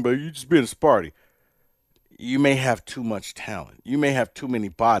some people will be like, you just being a Sparty. You may have too much talent. You may have too many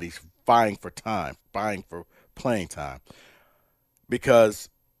bodies vying for time, vying for playing time. Because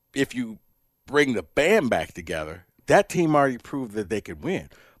if you bring the band back together, that team already proved that they could win.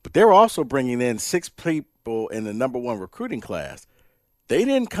 But they're also bringing in 6 people in the number 1 recruiting class. They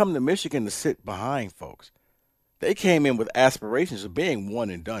didn't come to Michigan to sit behind folks. They came in with aspirations of being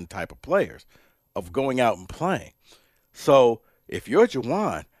one-and-done type of players, of going out and playing. So if you're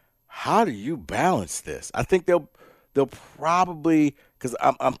Jawan, how do you balance this? I think they'll probably – because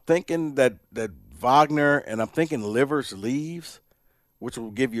I'm thinking that Wagner and I'm thinking Livers leaves, which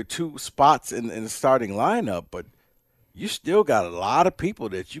will give you 2 spots in the starting lineup, but – you still got a lot of people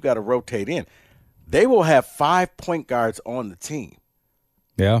that you got to rotate in. They will have 5 point guards on the team.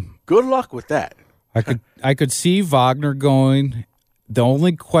 Yeah. Good luck with that. I could see Wagner going. The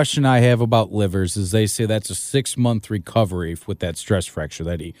only question I have about Livers is they say that's a 6-month recovery with that stress fracture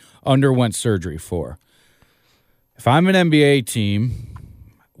that he underwent surgery for. If I'm an NBA team,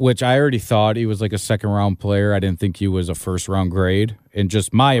 which I already thought he was like a second-round player, I didn't think he was a first-round grade. In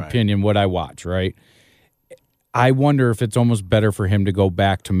just my opinion, what I watch, right? I wonder if it's almost better for him to go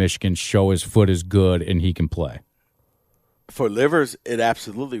back to Michigan, show his foot is good, and he can play. For Livers, it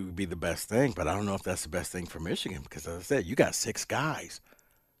absolutely would be the best thing, but I don't know if that's the best thing for Michigan because, as I said, you got 6 guys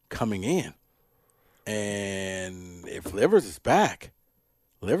coming in. And if Livers is back,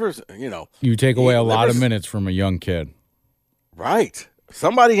 Livers, you take away a lot of minutes from a young kid. Right.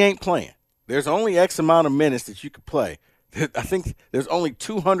 Somebody ain't playing. There's only X amount of minutes that you could play. I think there's only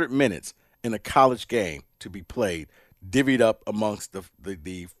 200 minutes in a college game to be played, divvied up amongst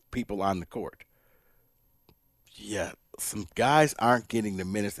the people on the court. Yeah, some guys aren't getting the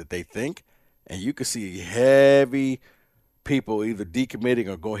minutes that they think, and you can see heavy people either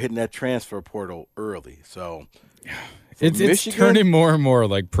decommitting or hitting that transfer portal early. So it's turning more and more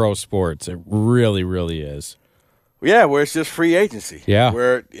like pro sports. It really, really is. Yeah, where it's just free agency. Yeah.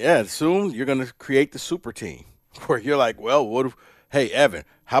 Where, soon you're going to create the super team where you're like, well, hey, Evan,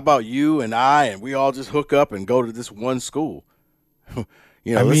 how about you and I and we all just hook up and go to this one school?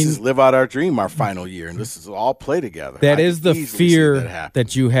 Let's just live out our dream our final year, and this is all play together. That is the fear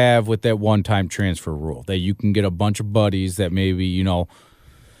that you have with that one-time transfer rule, that you can get a bunch of buddies that maybe,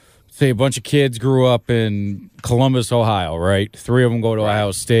 say a bunch of kids grew up in Columbus, Ohio, right? 3 of them go to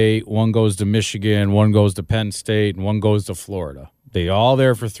Ohio State, 1 goes to Michigan, 1 goes to Penn State, and 1 goes to Florida. They all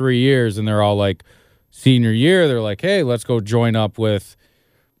there for 3 years, and they're all like, senior year, they're like, hey, let's go join up with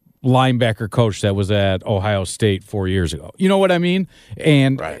linebacker coach that was at Ohio State 4 years ago. You know what I mean?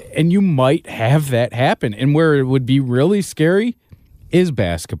 And you might have that happen. And where it would be really scary is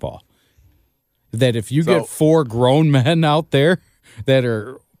basketball. That if you get 4 grown men out there that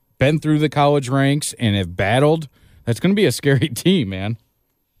are been through the college ranks and have battled, that's going to be a scary team, man.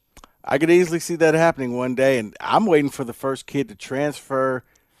 I could easily see that happening one day, and I'm waiting for the first kid to transfer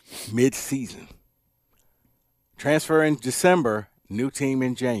mid-season. Transfer in December, new team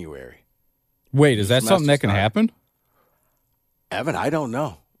in January. Wait, is that something that can happen? Evan, I don't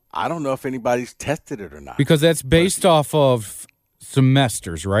know. I don't know if anybody's tested it or not. Because that's based off of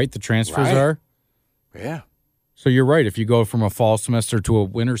semesters, right? The transfers are? Yeah. So you're right. If you go from a fall semester to a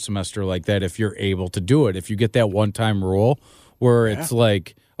winter semester like that, if you're able to do it, if you get that one-time rule where it's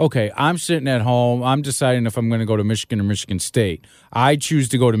like, okay, I'm sitting at home, I'm deciding if I'm going to go to Michigan or Michigan State. I choose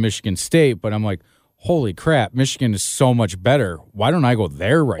to go to Michigan State, but I'm like, holy crap, Michigan is so much better. Why don't I go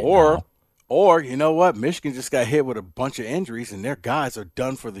there now? Or, you know what? Michigan just got hit with a bunch of injuries, and their guys are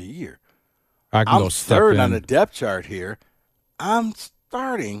done for the year. I'm third on the depth chart here. I'm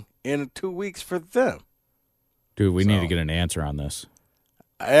starting in 2 weeks for them. Dude, we need to get an answer on this.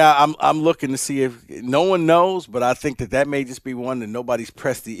 Yeah, I'm looking to see if no one knows, but I think that may just be one that nobody's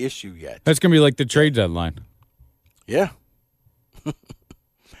pressed the issue yet. That's going to be like the trade deadline. Yeah.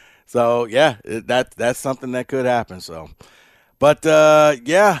 So, that's something that could happen. So, but,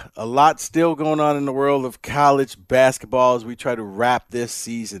 a lot still going on in the world of college basketball as we try to wrap this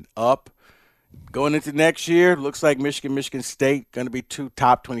season up. Going into next year, looks like Michigan State going to be 2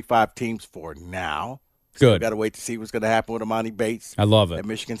 top 25 teams for now. Good. Got to wait to see what's going to happen with Amani Bates. I love it. At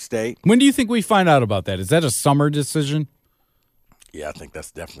Michigan State. When do you think we find out about that? Is that a summer decision? Yeah, I think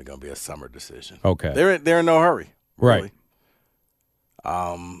that's definitely going to be a summer decision. Okay. They're in no hurry. Really.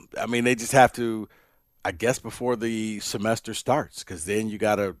 Right. They just have to, I guess, before the semester starts, because then you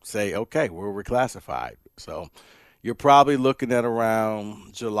got to say, okay, we're reclassified. So you're probably looking at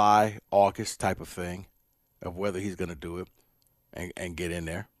around July, August type of thing of whether he's going to do it and get in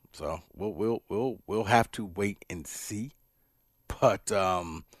there. So we'll have to wait and see. But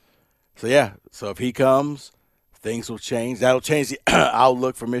so if he comes, things will change. That'll change the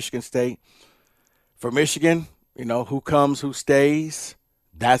outlook for Michigan State. For Michigan, who comes, who stays,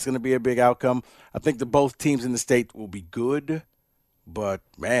 that's going to be a big outcome. I think that both teams in the state will be good, but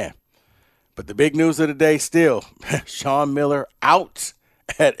the big news of the day still, Sean Miller out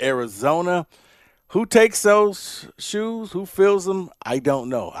at Arizona. Who takes those shoes? Who fills them? I don't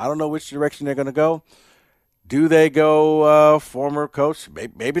know. I don't know which direction they're going to go. Do they go former coach?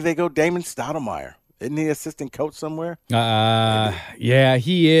 Maybe they go Damon Stoudemire. Isn't he assistant coach somewhere? Yeah,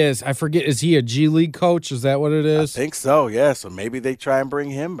 he is. I forget. Is he a G League coach? Is that what it is? I think so, yeah. So maybe they try and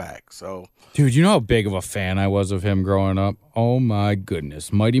bring him back. So, dude, you know how big of a fan I was of him growing up? Oh, my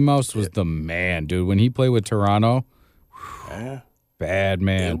goodness. Mighty Mouse was the man, dude. When he played with Toronto, bad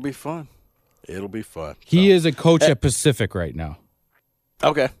man. It'll be fun. He is a coach at Pacific right now.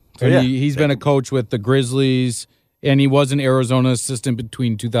 Okay. So he's been a coach with the Grizzlies, and he was an Arizona assistant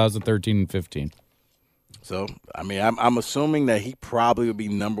between 2013 and 15. So, I'm assuming that he probably would be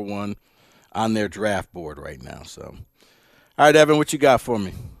number 1 on their draft board right now. So, all right, Evan, what you got for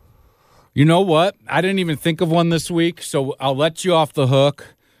me? You know what? I didn't even think of one this week, so I'll let you off the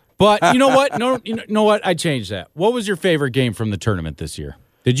hook. But you know what? No, you know what? I changed that. What was your favorite game from the tournament this year?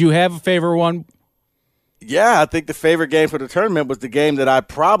 Did you have a favorite one? Yeah, I think the favorite game for the tournament was the game that I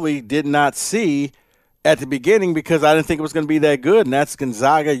probably did not see at the beginning because I didn't think it was going to be that good, and that's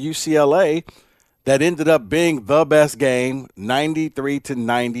Gonzaga UCLA. That ended up being the best game,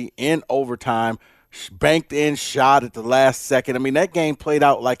 93-90 in overtime, banked in shot at the last second. I mean, that game played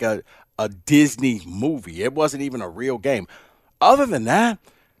out like a Disney movie. It wasn't even a real game. Other than that,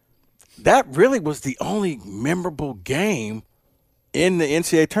 that really was the only memorable game in the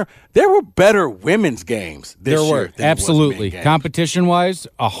NCAA tournament. There were better women's games this year. Absolutely. Competition-wise,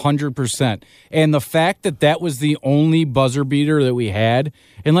 100%. And the fact that that was the only buzzer beater that we had,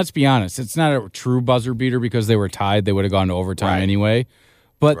 and let's be honest, it's not a true buzzer beater because they were tied. They would have gone to overtime anyway.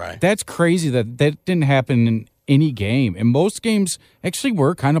 But that's crazy that didn't happen in any game. And most games actually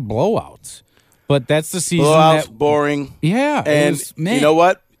were kind of blowouts. But that's the season. Blowouts, boring. Yeah. And you know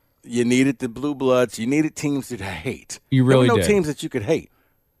what? You needed the blue bloods. You needed teams to hate. You really there were no did. teams that you could hate.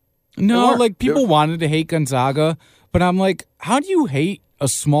 No, like people wanted to hate Gonzaga, but I'm like, how do you hate a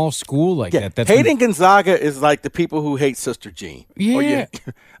small school like that? That's hating Gonzaga is like the people who hate Sister Jean. Yeah.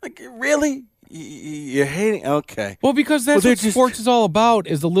 Like, really? You're hating? Okay. Well, because that's what sports is all about,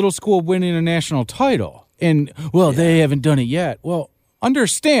 is the little school winning a national title. And, they haven't done it yet. Well,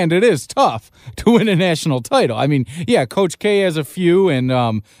 understand it is tough to win a national title. I mean, Coach K has a few,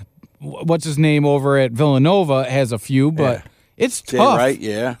 and what's his name over at Villanova has a few, but it's tough. Right?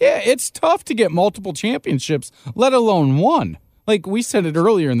 Yeah. Yeah, it's tough to get multiple championships, let alone one. Like we said it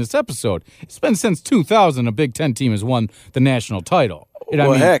earlier in this episode, it's been since 2000 a Big Ten team has won the national title.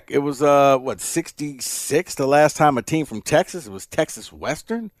 Heck, it was, 66 the last time a team from Texas? It was Texas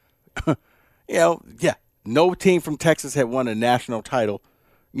Western? No team from Texas had won a national title.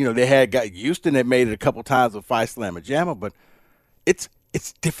 They had got Houston had made it a couple times with Phi Slamma Jamma, but it's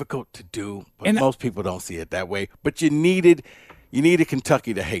difficult to do. But most people don't see it that way. But you needed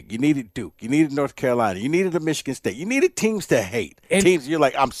Kentucky to hate. You needed Duke. You needed North Carolina. You needed a Michigan State. You needed teams to hate. Teams you're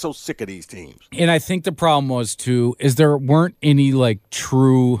like, I'm so sick of these teams. And I think the problem was too is there weren't any like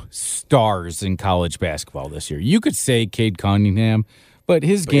true stars in college basketball this year. You could say Cade Cunningham. But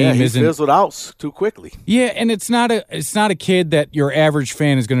his game isn't fizzled out too quickly. Yeah, and it's not a kid that your average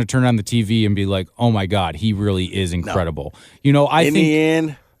fan is going to turn on the TV and be like, "Oh my God, he really is incredible." No. I think the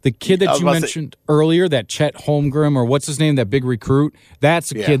end, the kid that you mentioned earlier, that Chet Holmgren or what's his name, that big recruit,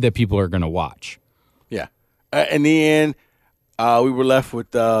 that's a kid that people are going to watch. Yeah. In the end, we were left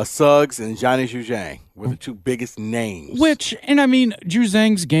with Suggs and Johnny Juzang were the two biggest names.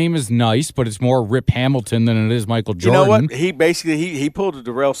 Juzang's game is nice, but it's more Rip Hamilton than it is Michael Jordan. You know what? He basically he pulled a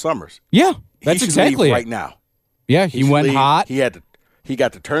Darrell Summers. Yeah, that's exactly it. Right now. Yeah, he went hot. He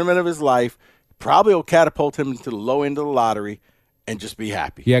got the tournament of his life. Probably will catapult him into the low end of the lottery and just be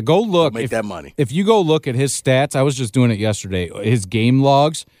happy. Yeah, go look. Make that money. If you go look at his stats, I was just doing it yesterday. His game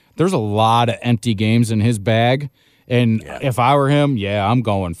logs, there's a lot of empty games in his bag. And if I were him, I'm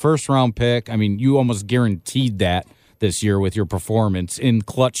going first-round pick. I mean, you almost guaranteed that this year with your performance in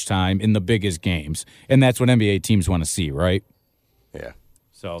clutch time in the biggest games. And that's what NBA teams want to see, right? Yeah.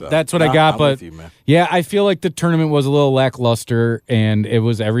 So that's what I got. But, I feel like the tournament was a little lackluster, and it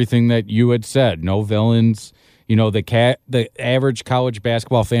was everything that you had said. No villains. The average college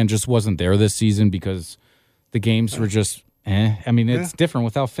basketball fan just wasn't there this season because the games were just, I mean, it's different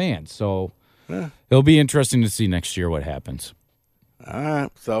without fans, so... It'll be interesting to see next year what happens. All right.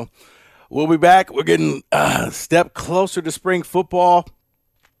 So we'll be back. We're getting a step closer to spring football.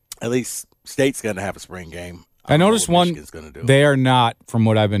 At least State's going to have a spring game. I noticed one. They are not, from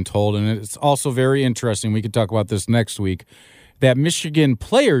what I've been told. And it's also very interesting. We could talk about this next week. That Michigan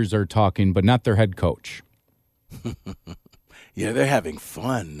players are talking, but not their head coach. Yeah, they're having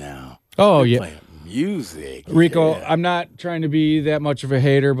fun now. Oh, they're playing music. Rico, I'm not trying to be that much of a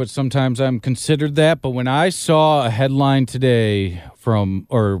hater, but sometimes I'm considered that. But when I saw a headline today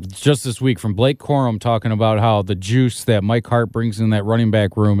just this week from Blake Corum talking about how the juice that Mike Hart brings in that running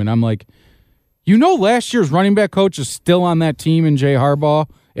back room, and I'm like, last year's running back coach is still on that team in Jay Harbaugh,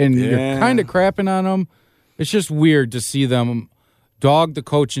 and you're kind of crapping on him. It's just weird to see them dog the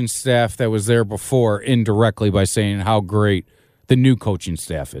coaching staff that was there before indirectly by saying how great the new coaching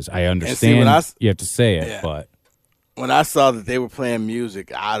staff is. I understand you have to say it, but when I saw that they were playing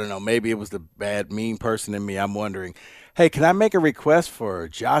music, I don't know, maybe it was the bad, mean person in me. I'm wondering, hey, can I make a request for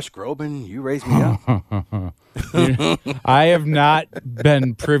Josh Groban? You raise me up. I have not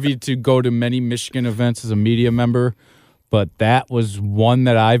been privy to go to many Michigan events as a media member, but that was one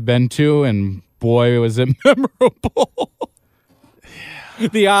that I've been to, and boy, was it memorable.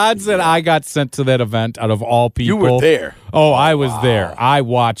 The odds that I got sent to that event out of all people. You were there. Oh, I was there. I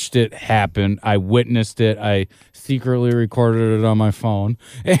watched it happen. I witnessed it. I secretly recorded it on my phone.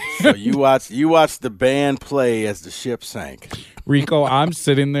 So you watched the band play as the ship sank. Rico, I'm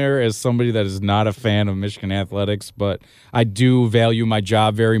sitting there as somebody that is not a fan of Michigan athletics, but I do value my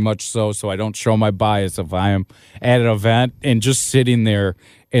job very much so I don't show my bias if I am at an event, and just sitting there,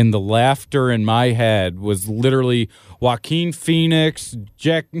 and the laughter in my head was literally Joaquin Phoenix,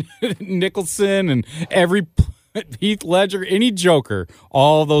 Jack Nicholson, and every Heath Ledger, any Joker,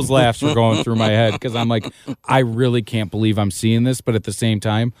 all those laughs were going through my head because I'm like, I really can't believe I'm seeing this, but at the same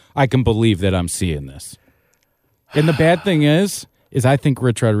time, I can believe that I'm seeing this. And the bad thing is I think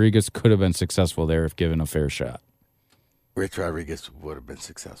Rich Rodriguez could have been successful there if given a fair shot. Rich Rodriguez would have been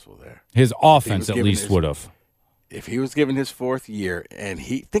successful there. His offense at least would have. If he was given his fourth year, and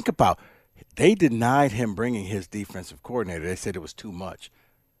think about, they denied him bringing his defensive coordinator. They said it was too much.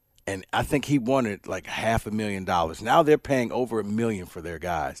 And I think he wanted like $500,000. Now they're paying over $1 million for their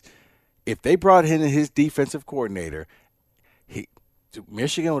guys. If they brought in his defensive coordinator,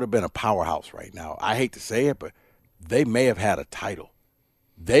 Michigan would have been a powerhouse right now. I hate to say it, but they may have had a title.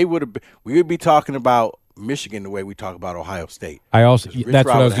 We would be talking about Michigan the way we talk about Ohio State. That's what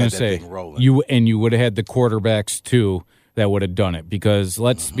I was going to say. You would have had the quarterbacks too that would have done it, because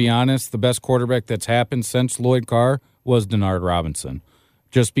let's be honest, the best quarterback that's happened since Lloyd Carr was Denard Robinson,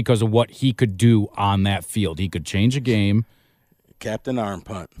 just because of what he could do on that field. He could change a game. Captain Arm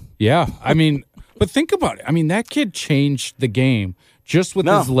Punt. Yeah, but think about it. That kid changed the game just with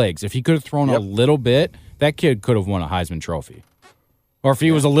his legs. If he could have thrown a little bit, that kid could have won a Heisman Trophy. Or if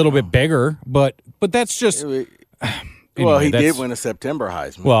he was a little bit bigger, but that's just... Anyway, he did win a September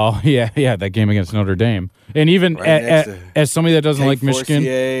Heisman. Well, yeah, that game against Notre Dame. And even as somebody that doesn't like Michigan,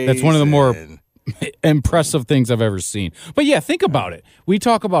 that's one of the more impressive things I've ever seen. But yeah, think about it. We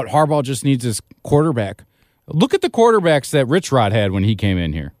talk about Harbaugh just needs his quarterback. Look at the quarterbacks that Rich Rod had when he came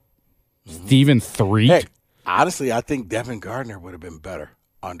in here. Steven Threet. Hey, honestly, I think Devin Gardner would have been better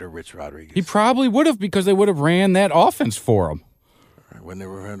under Rich Rodriguez. He probably would have, because they would have ran that offense for him. When they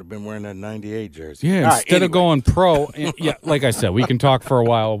would have been wearing that 98 jersey. Yeah, instead of going pro. Yeah, like I said, we can talk for a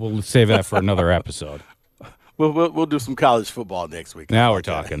while. We'll save that for another episode. We'll do some college football next week. Now we're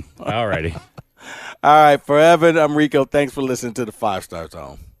talking. All righty. All right, for Evan, I'm Rico. Thanks for listening to the 5 Star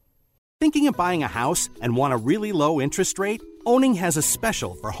Zone. Thinking of buying a house and want a really low interest rate? Owning has a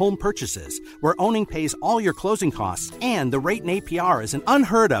special for home purchases, where Owning pays all your closing costs, and the rate in APR is an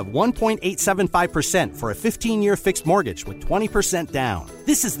unheard of 1.875% for a 15-year fixed mortgage with 20% down.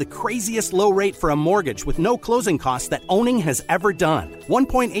 This is the craziest low rate for a mortgage with no closing costs that Owning has ever done.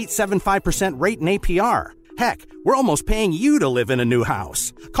 1.875% rate in APR. Heck, we're almost paying you to live in a new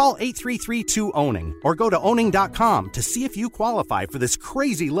house. Call 833-2-OWNING or go to owning.com to see if you qualify for this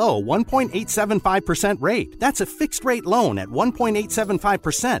crazy low 1.875% rate. That's a fixed rate loan at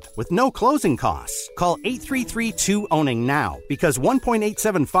 1.875% with no closing costs. Call 833-2-OWNING now, because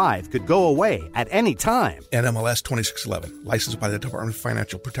 1.875 could go away at any time. NMLS 2611, licensed by the Department of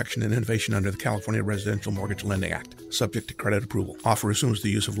Financial Protection and Innovation under the California Residential Mortgage Lending Act. Subject to credit approval. Offer assumes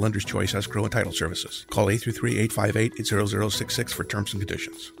the use of lender's choice escrow and title services. Call 833-858-0066 for terms and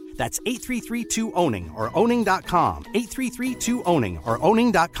conditions. That's 833-2-OWNING or owning.com. 833-2-OWNING or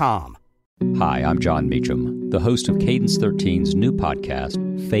owning.com. Hi, I'm John Meacham, the host of Cadence 13's new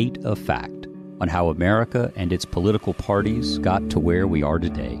podcast, Fate of Fact, on how America and its political parties got to where we are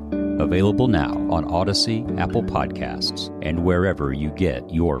today. Available now on Odyssey, Apple Podcasts, and wherever you get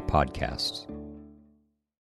your podcasts.